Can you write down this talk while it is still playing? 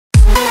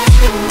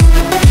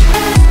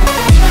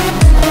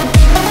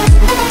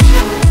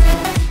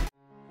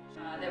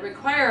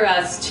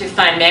to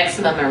find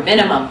maximum or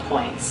minimum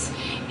points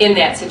in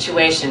that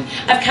situation.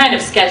 I've kind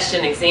of sketched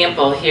an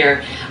example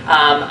here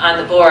on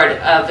the board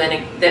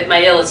that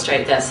might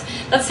illustrate this.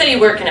 Let's say you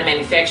work in a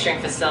manufacturing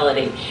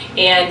facility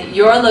and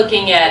you're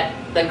looking at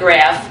the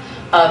graph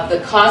of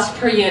the cost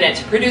per unit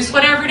to produce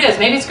whatever it is.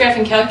 Maybe it's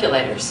graphing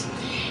calculators.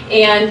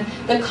 And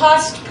the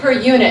cost per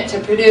unit to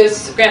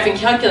produce graphing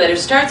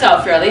calculators starts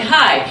out fairly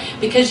high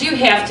because you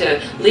have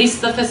to lease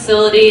the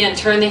facility and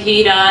turn the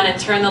heat on and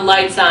turn the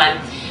lights on.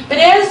 But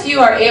as you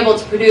are able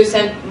to produce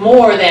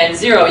more than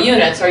 0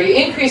 units, or you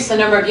increase the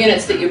number of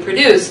units that you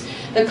produce,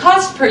 the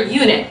cost per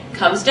unit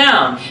comes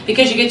down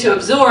because you get to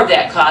absorb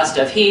that cost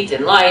of heat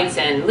and lights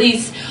and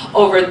lease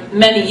over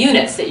many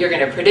units that you're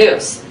going to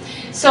produce.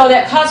 So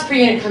that cost per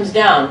unit comes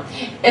down.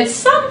 At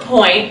some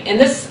point, and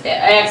this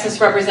axis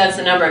represents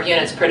the number of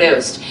units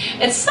produced,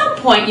 at some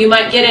point you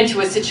might get into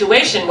a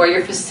situation where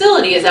your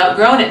facility has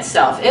outgrown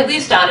itself, at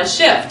least on a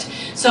shift.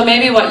 So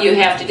maybe what you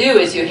have to do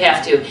is you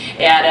have to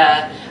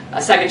add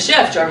a second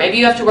shift, or maybe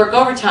you have to work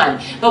overtime.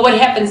 But what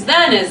happens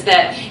then is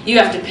that you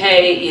have to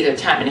pay either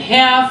time and a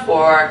half,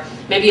 or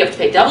maybe you have to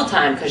pay double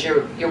time because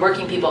you're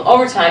working people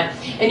overtime,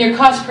 and your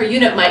cost per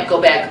unit might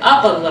go back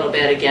up a little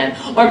bit again.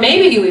 Or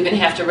maybe you even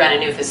have to rent a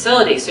new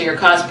facility, so your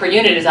cost per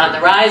unit is on the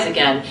rise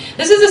again.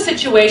 This is a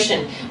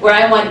situation where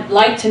I would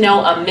like to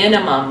know a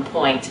minimum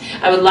point.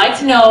 I would like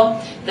to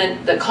know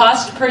the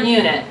cost per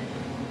unit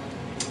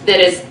that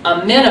is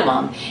a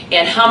minimum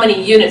and how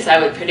many units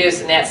I would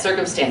produce in that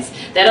circumstance.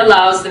 That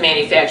allows the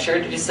manufacturer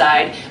to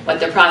decide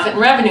what their profit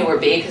and revenue will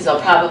be, because they'll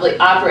probably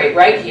operate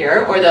right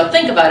here, or they'll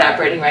think about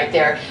operating right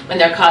there when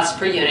their cost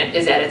per unit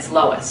is at its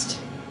lowest.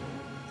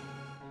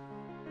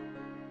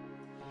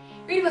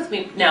 Read with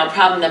me now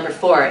problem number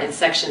 4 in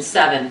section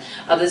 7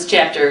 of this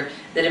chapter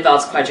that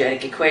involves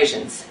quadratic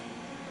equations.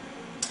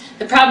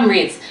 The problem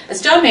reads, a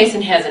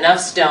stonemason has enough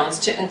stones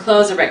to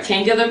enclose a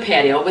rectangular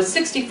patio with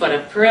 60 foot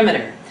of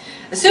perimeter.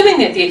 Assuming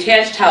that the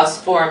attached house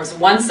forms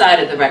one side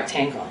of the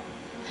rectangle,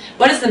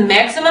 what is the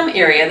maximum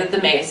area that the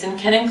mason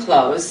can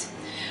enclose?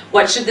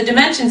 What should the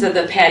dimensions of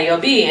the patio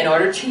be in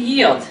order to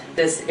yield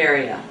this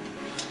area?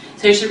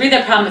 So you should read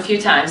that problem a few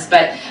times,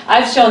 but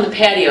I've shown the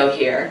patio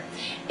here,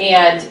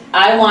 and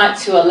I want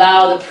to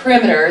allow the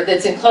perimeter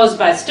that's enclosed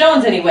by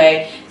stones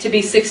anyway to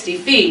be 60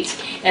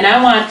 feet, and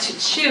I want to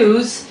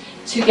choose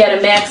to get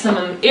a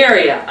maximum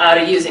area out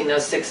of using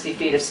those 60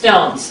 feet of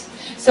stones.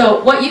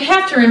 So what you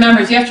have to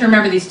remember is you have to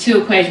remember these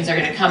two equations are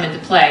going to come into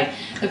play.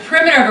 The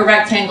perimeter of a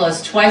rectangle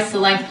is twice the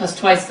length plus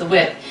twice the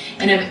width,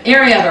 and an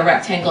area of a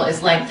rectangle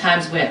is length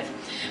times width.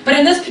 But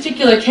in this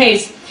particular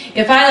case,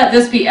 if I let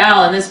this be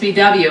L and this be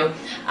W,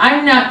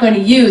 I'm not going to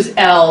use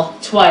L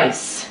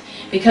twice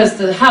because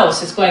the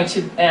house is going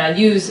to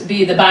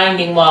be the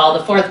binding wall,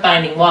 the fourth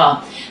binding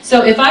wall.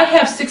 So if I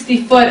have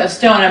 60 foot of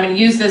stone, I'm going to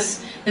use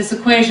this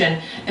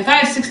equation. If I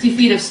have 60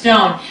 feet of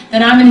stone,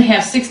 then I'm going to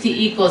have 60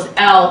 equals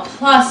L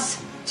plus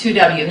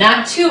 2W,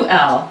 not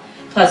 2L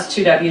plus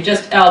 2W,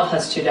 just L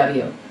plus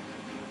 2W.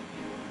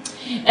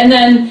 And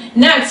then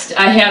next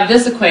I have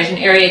this equation,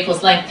 area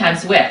equals length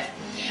times width.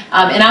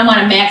 And I want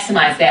to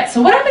maximize that.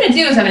 So what I'm going to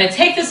do is I'm going to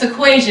take this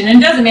equation, and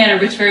it doesn't matter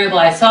which variable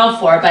I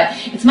solve for, but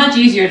it's much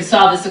easier to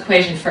solve this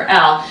equation for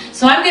L.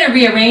 So I'm going to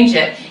rearrange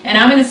it, and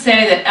I'm going to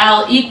say that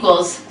L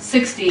equals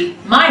 60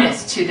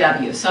 minus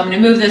 2W. So I'm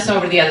going to move this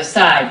over to the other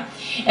side.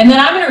 And then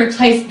I'm going to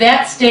replace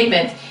that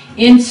statement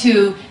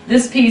into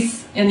this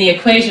piece in the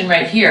equation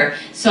right here.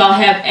 So I'll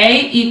have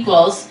A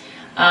equals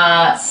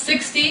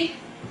 60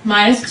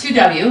 minus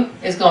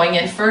 2W is going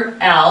in for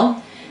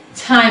L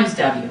times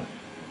W.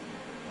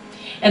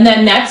 And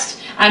then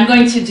next, I'm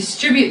going to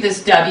distribute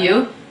this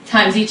W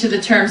times each of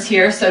the terms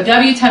here. So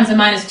W times a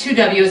minus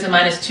 2W is a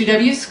minus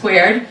 2W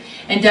squared,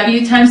 and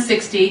W times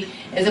 60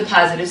 is a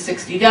positive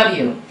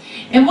 60W.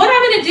 And what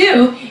I'm going to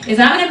do is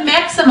I'm going to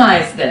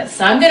maximize this.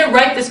 I'm going to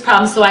write this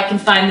problem so I can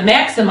find the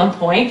maximum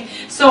point.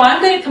 So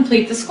I'm going to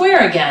complete the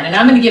square again, and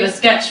I'm going to give a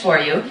sketch for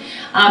you.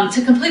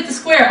 To complete the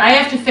square, I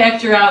have to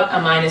factor out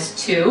a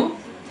minus 2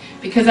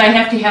 because I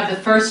have to have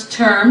the first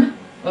term,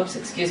 I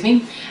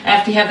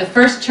have to have the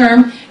first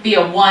term be a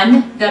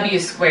 1W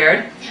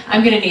squared.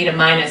 I'm going to need a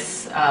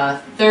minus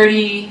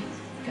 30,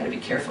 got to be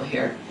careful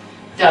here,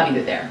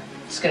 W there.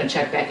 Just going to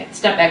step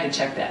back and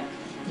check that.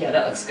 Yeah,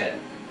 that looks good.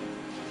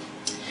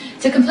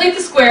 To complete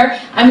the square,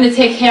 I'm going to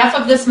take half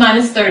of this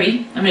minus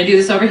 30. I'm going to do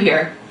this over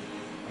here.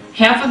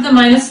 Half of the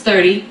minus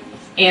 30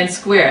 and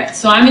square it.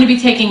 So I'm going to be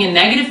taking a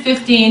negative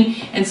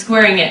 15 and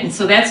squaring it, and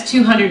so that's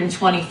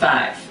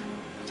 225.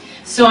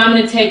 So I'm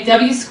going to take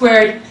W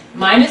squared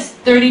minus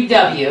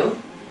 30W,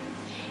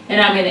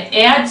 and I'm going to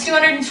add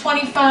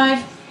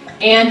 225,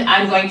 and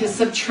I'm going to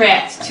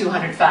subtract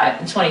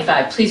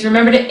 225. Please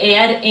remember to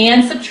add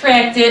and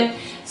subtract it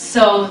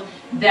so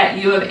that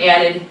you have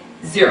added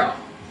 0.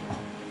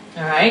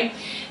 All right.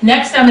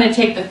 Next, I'm going to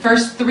take the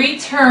first 3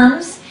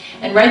 terms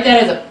and write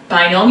that as a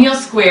binomial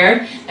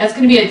squared. That's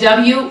going to be a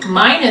W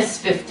minus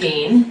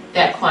 15,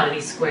 that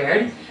quantity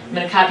squared. I'm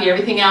going to copy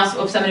everything else.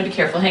 Oops, I'm going to be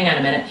careful. Hang on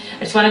a minute. I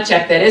just want to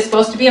check that. It's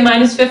supposed to be a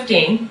minus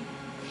 15.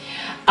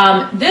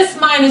 This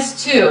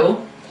minus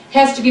 2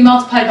 has to be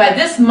multiplied by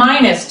this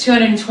minus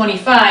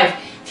 225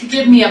 to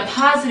give me a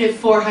positive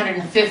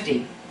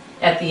 450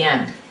 at the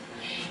end.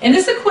 And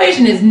this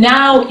equation is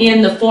now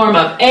in the form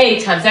of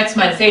a times x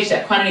minus h,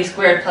 that quantity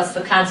squared plus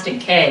the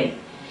constant k.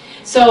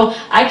 So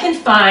I can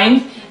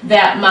find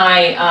that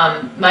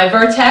my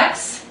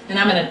vertex, and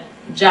I'm going to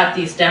jot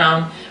these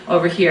down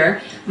over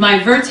here,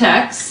 my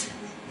vertex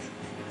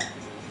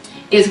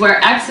is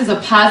where x is a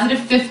positive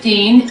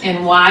 15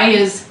 and y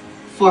is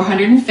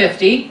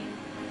 450.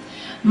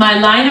 My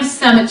line of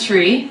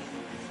symmetry,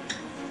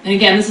 and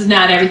again this is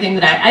not everything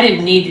that I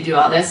didn't need to do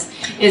all this,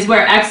 is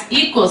where x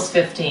equals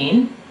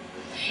 15.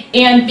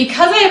 And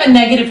because I have a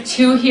negative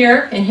 2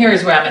 here, and here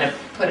is where I'm going to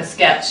put a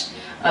sketch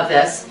of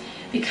this,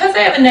 because I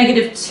have a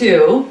negative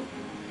 2,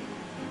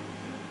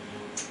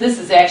 this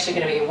is actually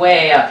going to be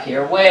way up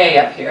here, way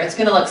up here. It's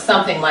going to look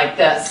something like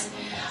this.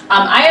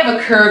 I have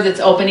a curve that's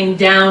opening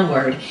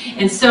downward,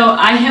 and so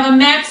I have a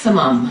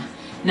maximum,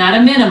 not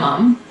a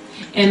minimum,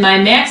 and my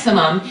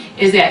maximum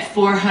is at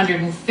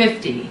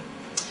 450.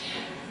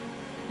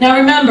 Now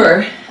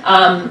remember,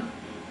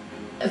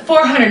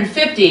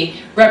 450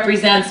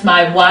 represents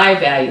my y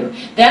value.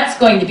 That's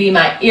going to be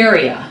my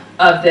area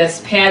of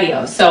this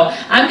patio. So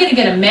I'm going to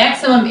get a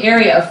maximum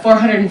area of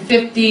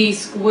 450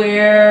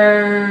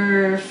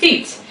 square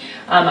feet.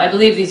 I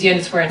believe these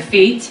units were in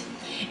feet.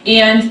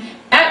 And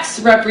x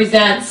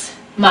represents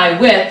my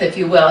width, if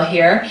you will,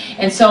 here.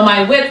 And so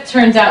my width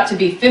turns out to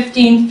be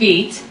 15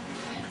 feet.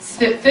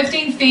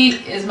 15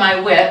 feet is my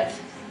width.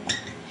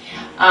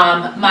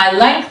 My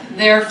length,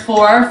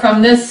 therefore,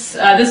 from this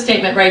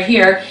statement right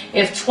here,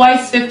 if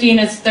twice 15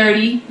 is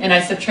 30, and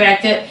I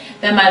subtract it,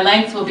 then my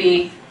length will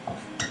be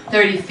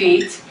 30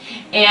 feet.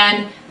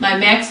 And my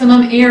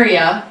maximum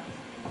area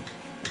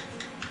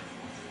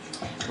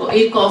will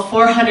equal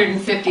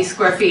 450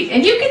 square feet.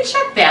 And you can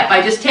check that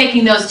by just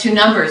taking those two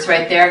numbers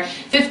right there,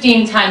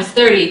 15 times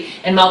 30,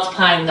 and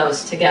multiplying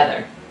those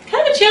together.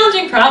 Kind of a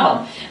challenging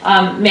problem,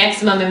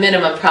 maximum and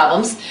minimum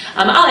problems.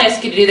 I'll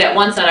ask you to do that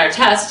once on our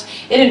test.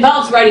 It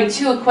involves writing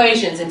two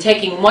equations and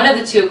taking one of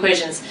the two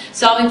equations,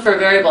 solving for a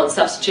variable and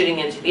substituting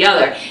into the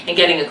other, and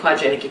getting a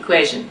quadratic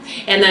equation.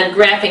 And then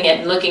graphing it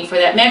and looking for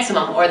that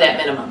maximum or that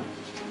minimum.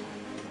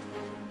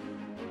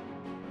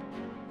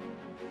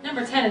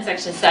 Number 10 in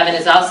section 7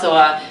 is also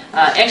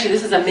actually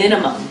this is a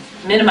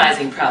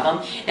minimizing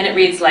problem, and it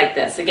reads like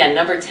this. Again,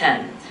 number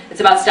 10. It's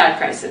about stock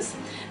prices.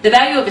 The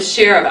value of a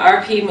share of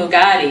RP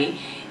Mugatti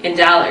in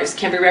dollars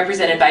can be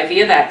represented by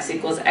V of x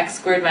equals x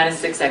squared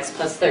minus 6x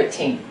plus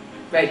 13,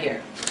 right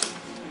here.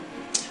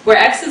 Where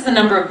x is the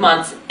number of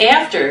months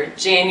after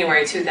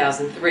January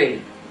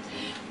 2003.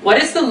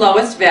 What is the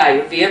lowest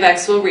value V of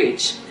x will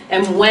reach,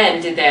 and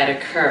when did that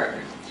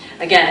occur?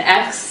 Again,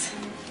 x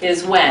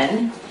is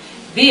when,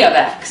 V of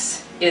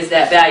x is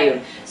that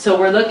value. So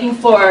we're looking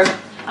for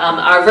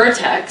our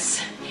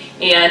vertex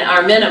and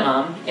our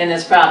minimum in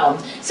this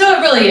problem. So it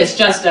really is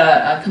just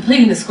a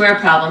completing the square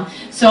problem.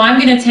 So I'm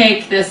going to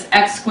take this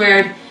x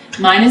squared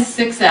minus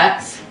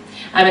 6x.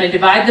 I'm going to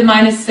divide the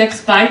minus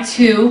 6 by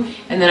 2,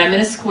 and then I'm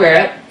going to square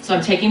it. So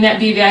I'm taking that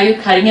b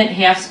value, cutting it in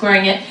half,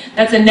 squaring it.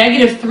 That's a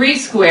negative 3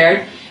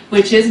 squared,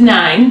 which is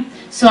 9.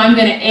 So I'm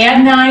going to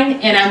add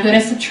 9, and I'm going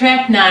to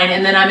subtract 9,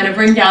 and then I'm going to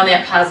bring down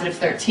that positive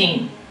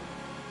 13.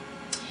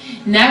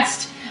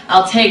 Next,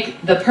 I'll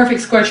take the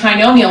perfect square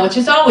trinomial, which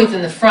is always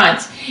in the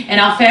front,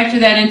 and I'll factor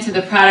that into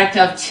the product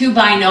of two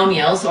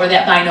binomials, or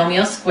that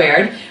binomial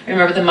squared.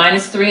 Remember, the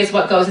minus 3 is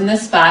what goes in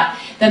this spot.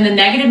 Then the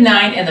negative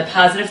 9 and the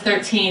positive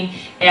 13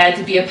 add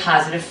to be a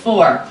positive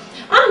 4.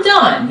 I'm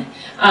done.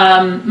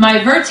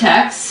 My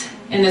vertex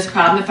in this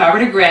problem, if I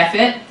were to graph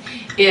it,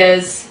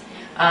 is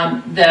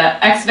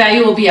the x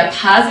value will be a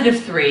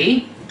positive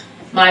 3.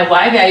 My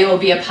y value will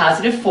be a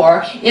positive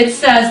 4. It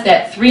says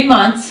that 3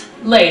 months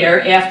later,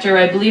 after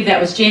I believe that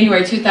was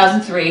January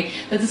 2003,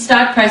 that the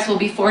stock price will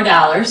be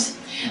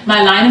 $4.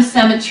 My line of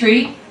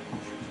symmetry,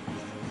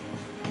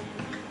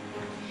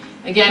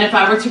 again, if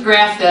I were to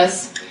graph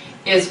this,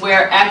 is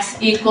where x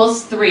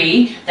equals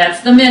 3.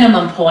 That's the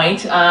minimum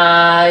point.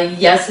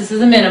 Yes, this is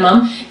a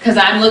minimum, because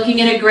I'm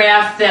looking at a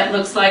graph that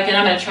looks like, and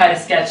I'm going to try to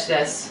sketch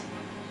this.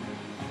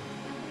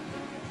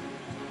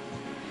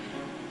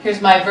 Here's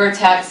my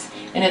vertex,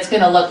 and it's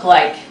going to look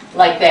like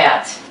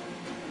that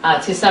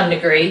to some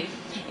degree.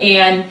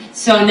 And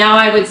so now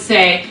I would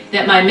say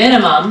that my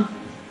minimum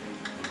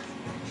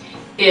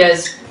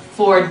is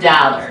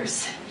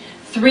 $4.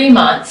 3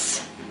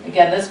 months,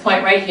 again this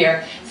point right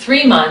here,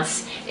 3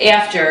 months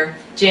after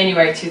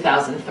January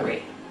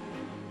 2003.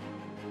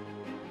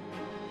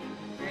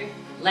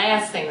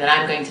 Last thing that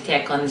I'm going to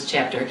tackle in this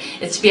chapter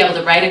is to be able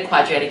to write a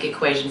quadratic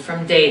equation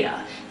from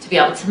data, to be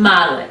able to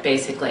model it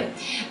basically.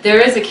 There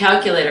is a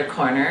calculator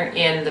corner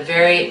in the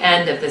very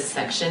end of this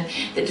section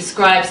that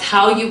describes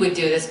how you would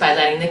do this by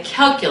letting the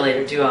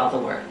calculator do all the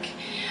work.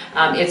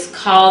 It's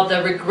called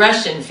the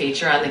regression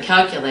feature on the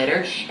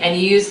calculator, and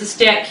you use the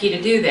stat key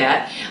to do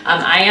that.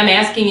 I am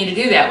asking you to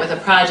do that with a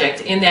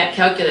project in that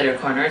calculator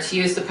corner, to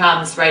use the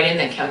problems right in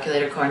that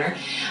calculator corner.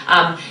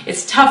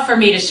 It's tough for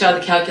me to show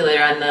the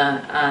calculator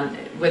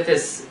with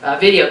this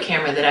video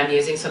camera that I'm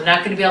using, so I'm not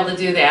going to be able to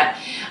do that.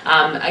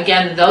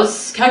 Again,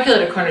 those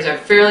calculator corners are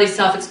fairly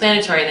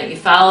self-explanatory in that you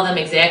follow them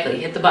exactly,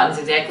 hit the buttons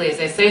exactly as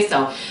they say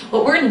so.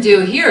 What we're going to do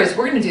here is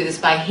we're going to do this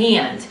by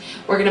hand.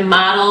 We're going to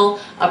model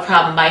a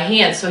problem by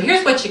hand. So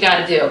here's what you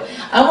got to do.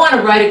 I want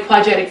to write a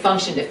quadratic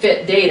function to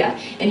fit data,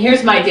 and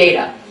here's my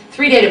data.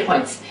 3 data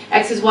points.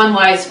 X is 1,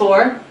 Y is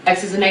 4,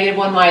 X is a negative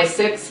 1, Y is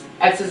 6,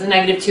 X is a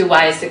negative 2,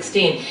 Y is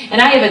 16.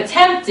 And I have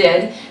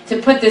attempted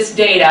to put this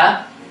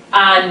data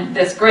on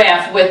this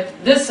graph with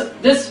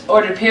this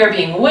ordered pair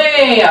being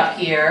way up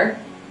here,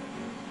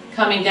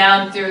 coming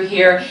down through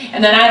here,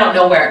 and then I don't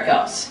know where it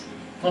goes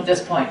at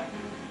this point.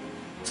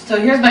 So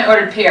here's my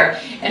ordered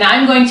pair, and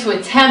I'm going to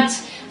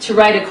attempt to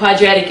write a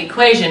quadratic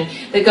equation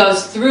that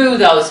goes through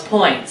those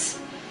points.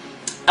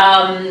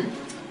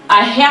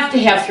 I have to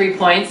have 3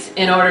 points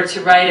in order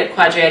to write a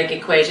quadratic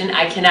equation.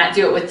 I cannot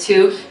do it with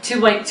 2.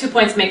 2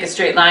 points make a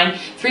straight line.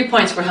 3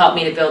 points will help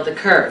me to build the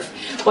curve.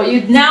 What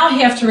you now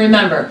have to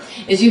remember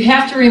is you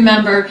have to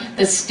remember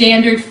the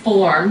standard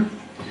form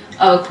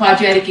of a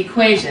quadratic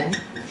equation.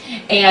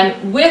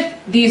 And with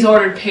these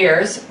ordered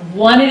pairs,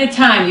 one at a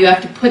time, you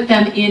have to put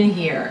them in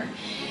here.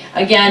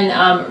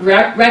 Again,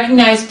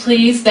 recognize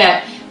please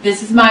that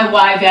this is my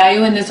y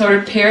value in this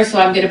ordered pair, so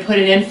I'm going to put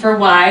it in for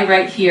y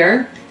right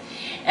here.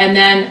 And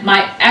then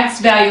my x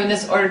value in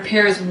this ordered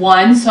pair is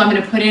 1, so I'm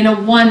going to put in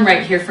a 1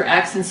 right here for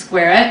x and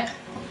square it.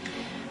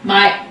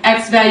 My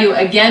x value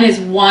again is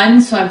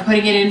 1, so I'm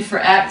putting it in for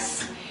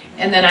x,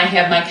 and then I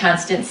have my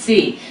constant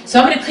c. So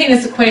I'm going to clean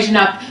this equation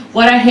up.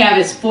 What I have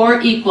is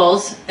 4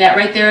 equals, that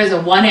right there is a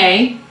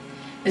 1a,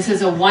 this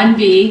is a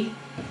 1b,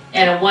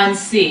 and a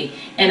 1c.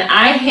 And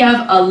I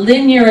have a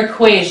linear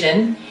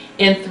equation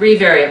in 3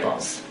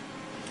 variables.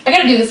 I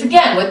got to do this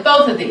again with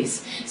both of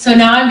these. So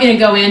now I'm going to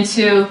go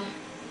into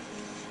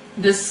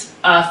this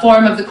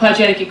form of the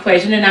quadratic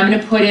equation, and I'm going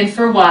to put in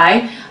for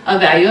y a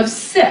value of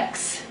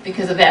 6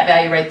 because of that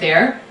value right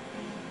there.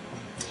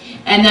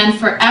 And then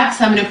for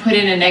x, I'm going to put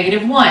in a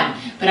negative 1,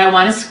 but I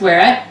want to square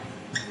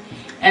it.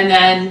 And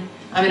then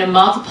I'm going to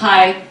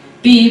multiply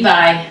b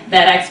by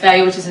that x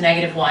value, which is a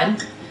negative 1,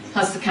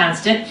 plus the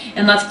constant.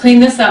 And let's clean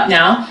this up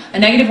now. A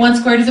negative 1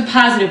 squared is a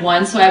positive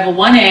 1, so I have a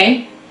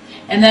 1a,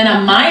 and then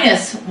a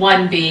minus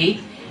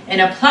 1b,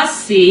 and a plus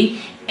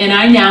c, and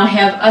I now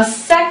have a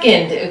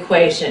second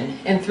equation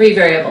in 3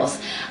 variables.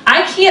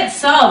 I can't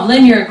solve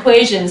linear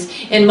equations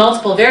in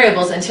multiple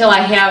variables until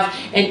I have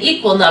an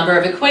equal number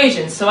of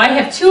equations. So I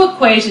have 2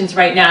 equations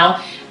right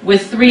now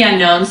with 3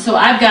 unknowns, so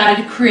I've got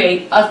to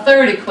create a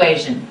third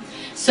equation.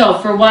 So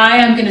for y,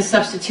 I'm going to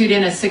substitute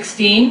in a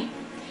 16.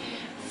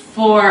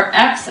 For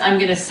x, I'm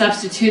going to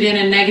substitute in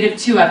a negative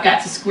 2. I've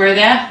got to square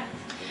that.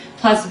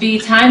 Plus b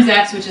times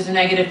x, which is a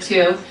negative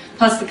 2,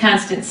 plus the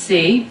constant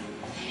c.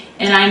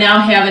 And I now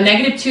have a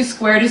negative 2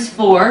 squared is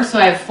 4, so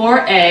I have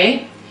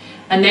 4a.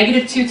 A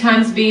negative 2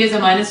 times b is a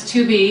minus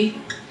 2b,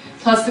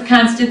 plus the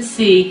constant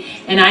c.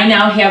 And I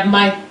now have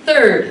my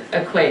third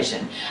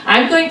equation.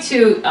 I'm going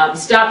to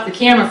stop the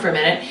camera for a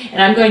minute,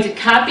 and I'm going to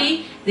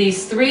copy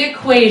these 3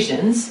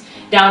 equations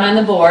down on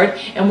the board,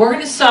 and we're going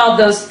to solve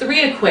those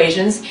 3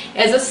 equations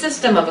as a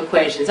system of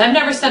equations. I've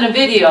never done a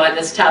video on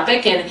this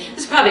topic, and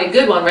this is probably a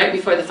good one right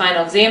before the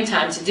final exam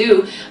time to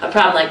do a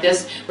problem like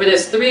this where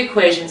there's 3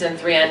 equations and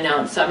 3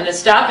 unknowns. So I'm going to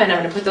stop and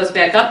I'm going to put those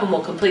back up and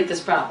we'll complete this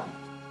problem.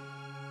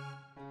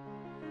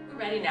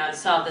 We're ready now to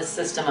solve this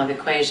system of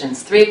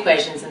equations, 3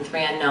 equations and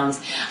 3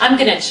 unknowns. I'm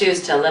going to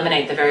choose to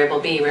eliminate the variable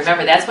b.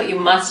 Remember, that's what you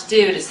must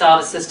do to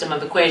solve a system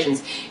of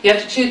equations. You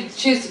have to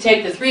choose to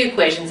take the 3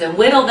 equations and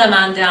whittle them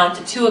on down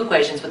to 2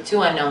 equations with 2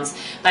 unknowns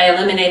by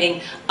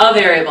eliminating a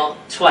variable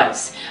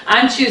twice.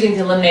 I'm choosing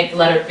to eliminate the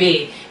letter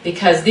b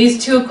because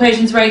these 2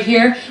 equations right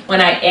here, when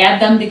I add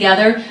them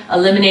together,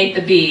 eliminate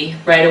the b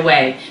right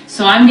away.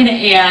 So I'm going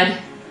to add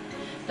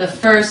the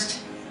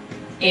first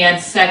and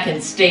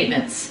second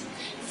statements.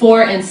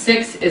 4 and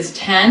 6 is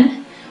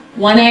 10.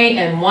 1a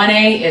and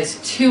 1a is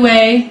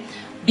 2a.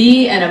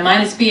 B and a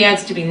minus b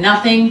adds to be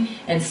nothing.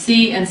 And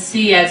c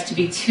adds to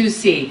be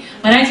 2c.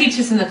 When I teach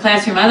this in the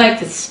classroom, I like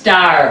to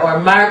star or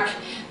mark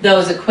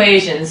those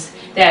equations,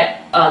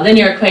 that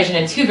linear equation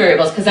in 2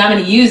 variables, because I'm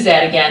going to use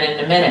that again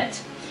in a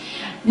minute.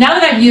 Now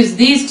that I've used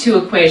these 2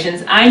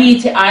 equations, I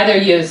need to either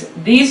use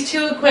these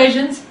 2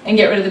 equations and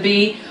get rid of the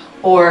b,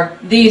 or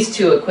these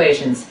 2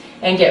 equations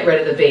and get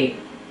rid of the b.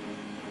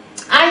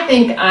 I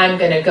think I'm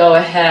going to go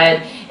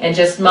ahead and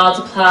just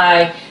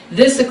multiply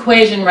this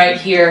equation right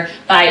here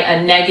by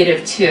a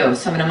negative 2.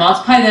 So I'm going to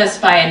multiply this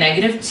by a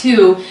negative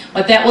 2.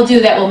 What that will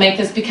do, that will make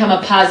this become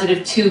a positive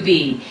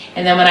 2b.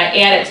 And then when I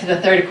add it to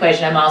the third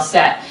equation, I'm all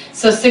set.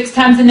 So 6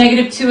 times a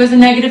negative 2 is a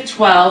negative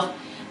 12.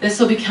 This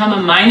will become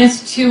a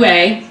minus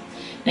 2a.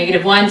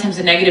 Negative 1 times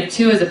a negative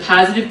 2 is a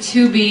positive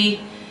 2b.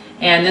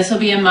 And this will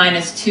be a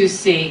minus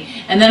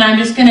 2c. And then I'm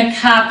just going to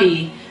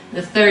copy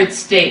the third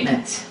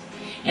statement.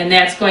 and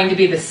that's going to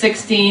be the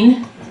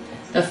 16,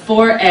 the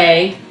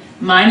 4a,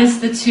 minus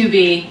the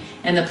 2b,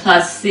 and the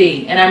plus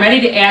c. And I'm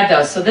ready to add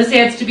those. So this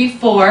adds to be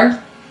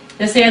 4,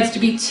 this adds to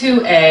be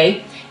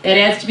 2a, that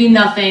adds to be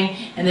nothing,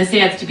 and this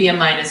adds to be a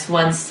minus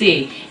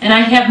 1c. And I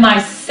have my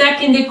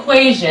second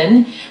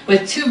equation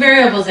with two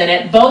variables in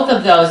it, both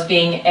of those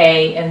being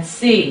a and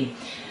c.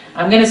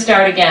 I'm going to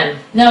start again.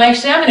 No,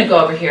 actually I'm going to go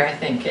over here, I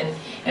think,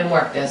 and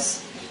work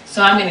this.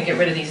 So I'm going to get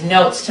rid of these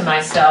notes to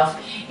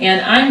myself,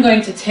 and I'm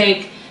going to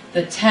take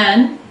the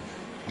 10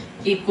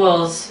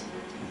 equals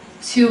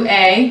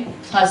 2a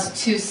plus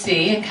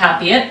 2c and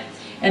copy it,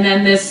 and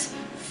then this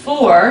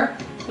 4,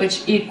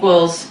 which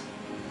equals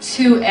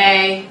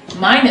 2a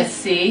minus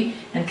c,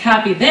 and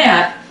copy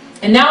that.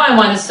 And now I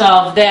want to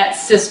solve that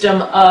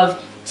system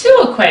of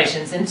two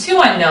equations and two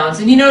unknowns.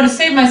 And you know, to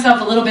save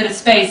myself a little bit of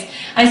space,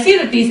 I see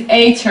that these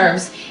a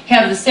terms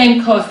have the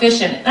same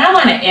coefficient, and I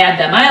want to add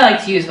them. I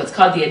like to use what's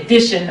called the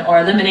addition or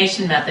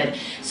elimination method.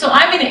 So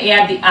I'm going to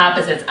add the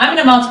opposites. I'm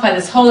going to multiply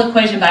this whole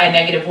equation by a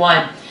negative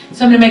 1.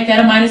 So I'm going to make that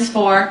a minus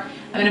 4.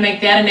 I'm going to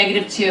make that a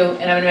negative 2,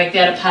 and I'm going to make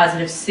that a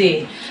positive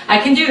c. I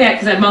can do that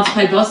because I've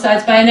multiplied both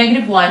sides by a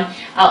negative 1.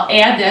 I'll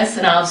add this,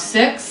 and I'll have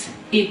 6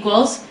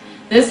 equals,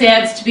 this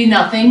adds to be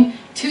nothing,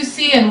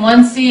 2c and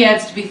 1c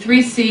adds to be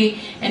 3c,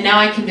 and now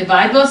I can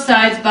divide both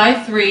sides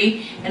by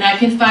 3, and I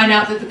can find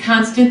out that the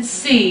constant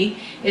c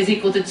is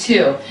equal to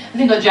 2. I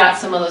think I'll jot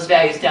some of those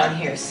values down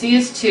here. C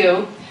is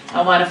 2,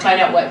 I want to find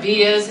out what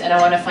b is, and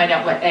I want to find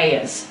out what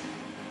a is.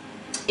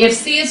 If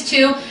c is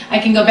 2, I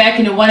can go back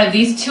into one of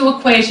these two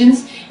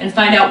equations and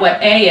find out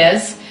what a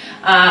is.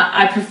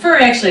 I prefer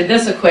actually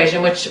this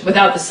equation, which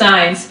without the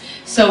signs.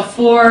 So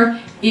 4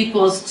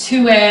 equals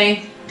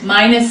 2a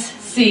minus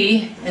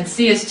c, and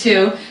c is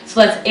 2. So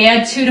let's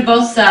add 2 to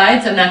both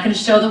sides. I'm not going to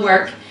show the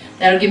work.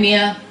 That'll give me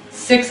a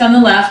 6 on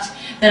the left.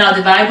 Then I'll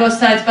divide both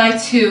sides by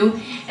 2,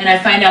 and I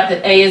find out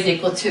that a is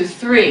equal to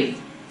 3.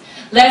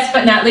 Last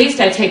but not least,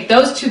 I take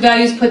those two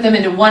values, put them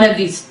into one of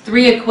these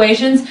three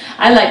equations.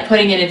 I like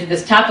putting it into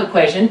this top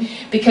equation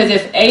because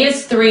if a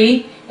is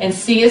 3 and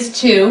c is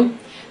 2,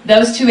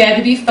 those two add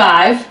to be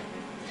 5.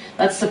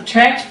 Let's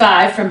subtract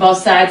 5 from both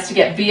sides to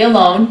get b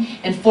alone,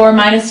 and 4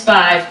 minus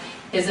 5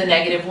 is a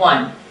negative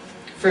 1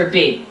 for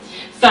b.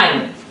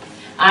 Finally,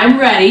 I'm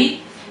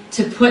ready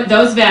to put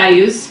those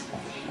values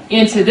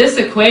into this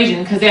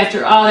equation because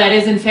after all, that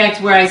is in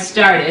fact where I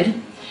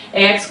started.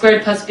 Ax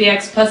squared plus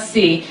bx plus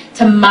c,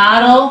 to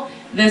model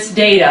this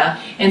data.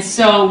 And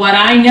so what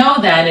I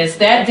know then is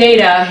that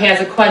data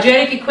has a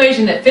quadratic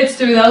equation that fits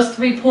through those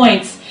 3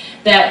 points,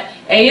 that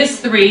a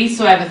is 3,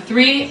 so I have a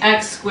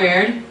 3x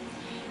squared,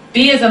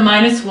 b is a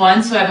minus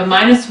 1, so I have a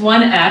minus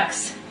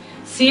 1x,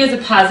 c is a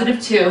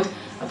positive 2,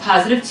 a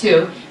positive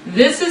 2.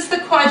 This is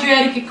the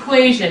quadratic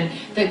equation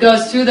that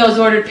goes through those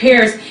ordered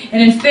pairs.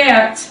 And in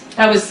fact,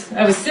 I was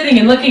sitting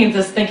and looking at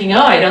this thinking,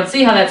 oh, I don't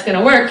see how that's going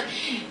to work.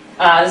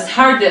 It's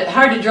hard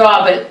to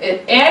draw, but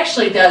it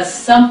actually does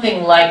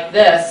something like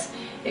this.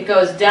 It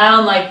goes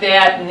down like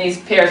that, and these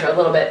pairs are a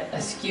little bit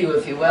askew,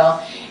 if you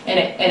will, and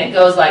it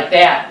goes like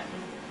that.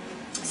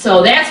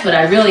 So that's what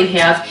I really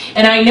have,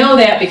 and I know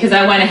that because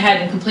I went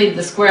ahead and completed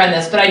the square on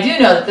this, but I do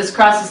know that this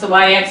crosses the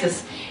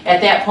y-axis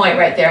at that point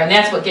right there, and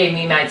that's what gave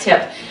me my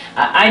tip.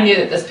 I knew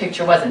that this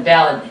picture wasn't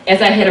valid,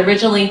 as I had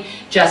originally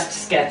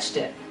just sketched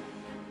it.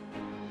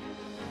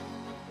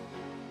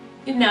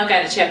 You've now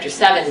got a Chapter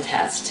 7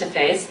 test to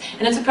face,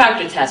 and it's a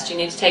proctor test. You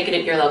need to take it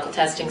at your local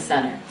testing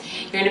center.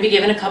 You're going to be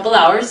given a couple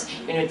hours.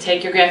 You're going to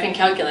take your graphing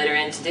calculator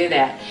in to do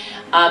that.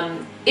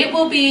 It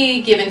will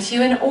be given to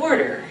you in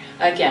order,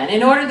 again,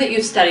 in order that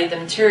you've studied the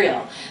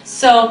material.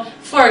 So,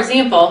 for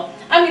example,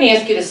 I'm going to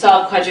ask you to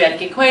solve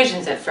quadratic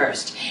equations at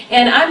first.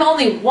 And I'm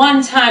only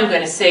one time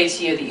going to say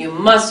to you that you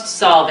must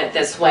solve it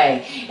this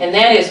way. And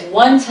that is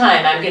one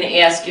time I'm going to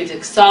ask you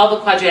to solve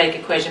a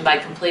quadratic equation by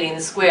completing the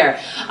square.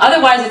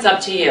 Otherwise, it's up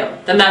to you,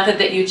 the method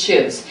that you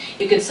choose.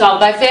 You can solve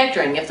by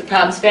factoring if the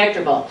problem's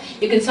factorable.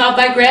 You can solve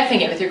by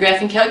graphing it with your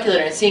graphing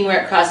calculator and seeing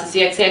where it crosses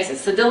the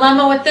x-axis. The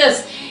dilemma with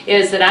this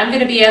is that I'm going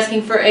to be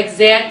asking for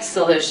exact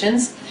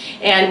solutions.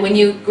 And when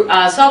you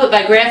solve it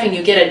by graphing,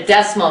 you get a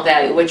decimal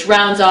value, which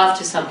rounds off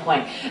to some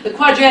point. The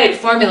quadratic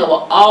formula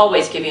will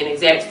always give you an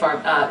exact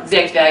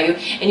value,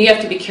 and you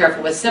have to be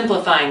careful with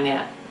simplifying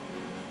that.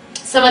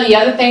 Some of the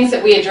other things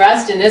that we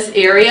addressed in this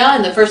area,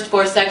 in the first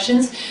 4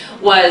 sections,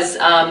 was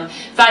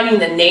finding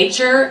the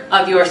nature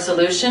of your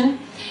solution.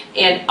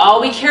 And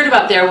all we cared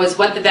about there was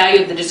what the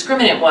value of the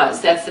discriminant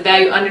was. That's the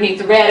value underneath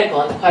the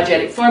radical in the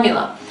quadratic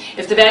formula.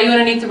 If the value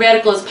underneath the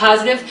radical is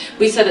positive,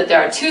 we said that there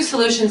are 2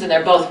 solutions and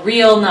they're both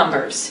real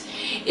numbers.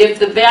 If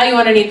the value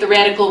underneath the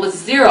radical was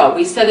 0,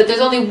 we said that there's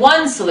only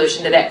one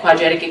solution to that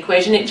quadratic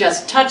equation. It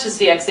just touches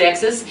the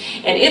x-axis,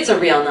 and it's a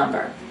real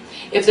number.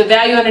 If the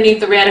value underneath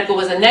the radical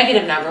was a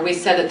negative number, we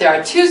said that there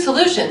are 2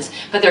 solutions,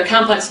 but they're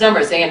complex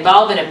numbers. They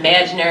involve an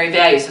imaginary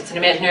value, so it's an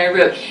imaginary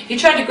root. If you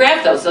tried to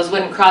graph those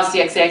wouldn't cross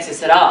the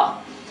x-axis at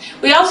all.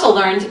 We also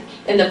learned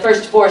in the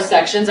first 4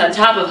 sections, on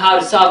top of how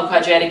to solve a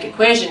quadratic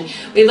equation,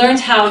 we learned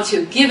how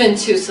to, given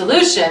 2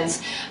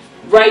 solutions,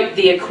 write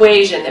the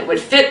equation that would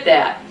fit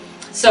that.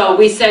 So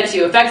we said to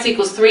you, if x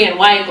equals 3 and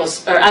y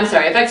equals, or I'm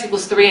sorry, if x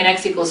equals 3 and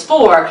x equals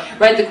 4,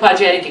 write the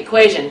quadratic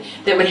equation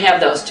that would have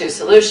those two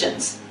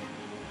solutions.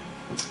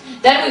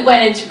 Then we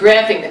went into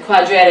graphing the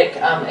quadratic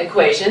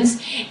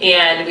equations,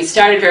 and we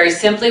started very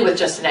simply with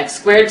just an x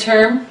squared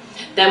term.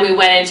 Then we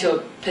went into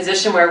a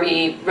position where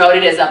we wrote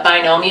it as a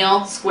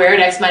binomial squared,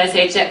 x minus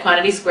h, that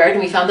quantity squared, and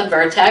we found the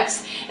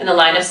vertex and the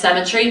line of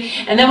symmetry.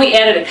 And then we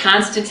added a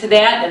constant to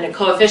that and a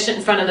coefficient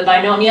in front of the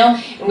binomial,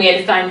 and we had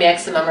to find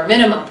maximum or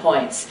minimum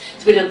points.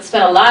 So we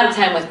spent a lot of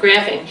time with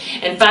graphing.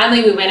 And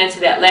finally we went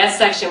into that last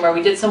section where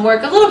we did some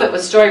work a little bit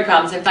with story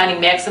problems and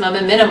finding maximum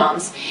and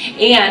minimums,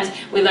 and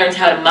we learned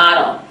how to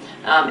model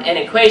an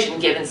equation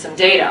given some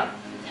data.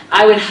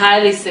 I would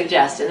highly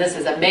suggest, and this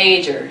is a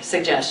major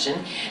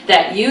suggestion,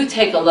 that you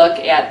take a look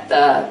at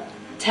the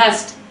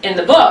test in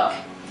the book.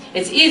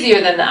 It's easier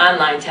than the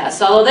online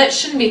test, although that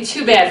shouldn't be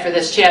too bad for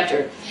this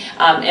chapter.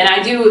 And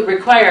I do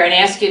require and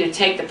ask you to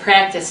take the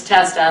practice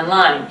test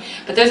online.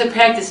 But there's a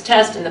practice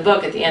test in the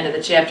book at the end of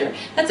the chapter.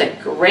 That's a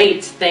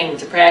great thing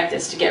to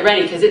practice, to get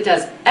ready, because it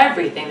does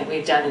everything that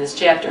we've done in this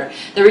chapter.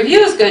 The review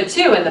is good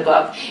too in the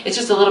book. It's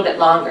just a little bit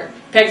longer.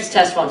 Practice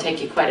test won't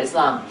take you quite as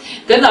long.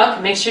 Good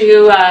luck. Make sure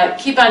you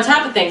keep on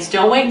top of things.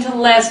 Don't wait until the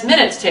last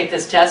minute to take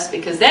this test,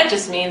 because that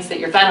just means that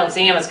your final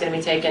exam is going to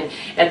be taken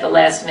at the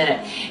last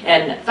minute.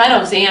 And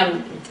final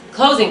exam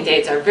closing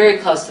dates are very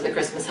close to the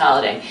Christmas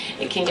holiday.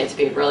 It can get to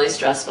be really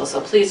stressful,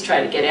 so please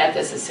try to get at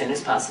this as soon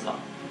as possible.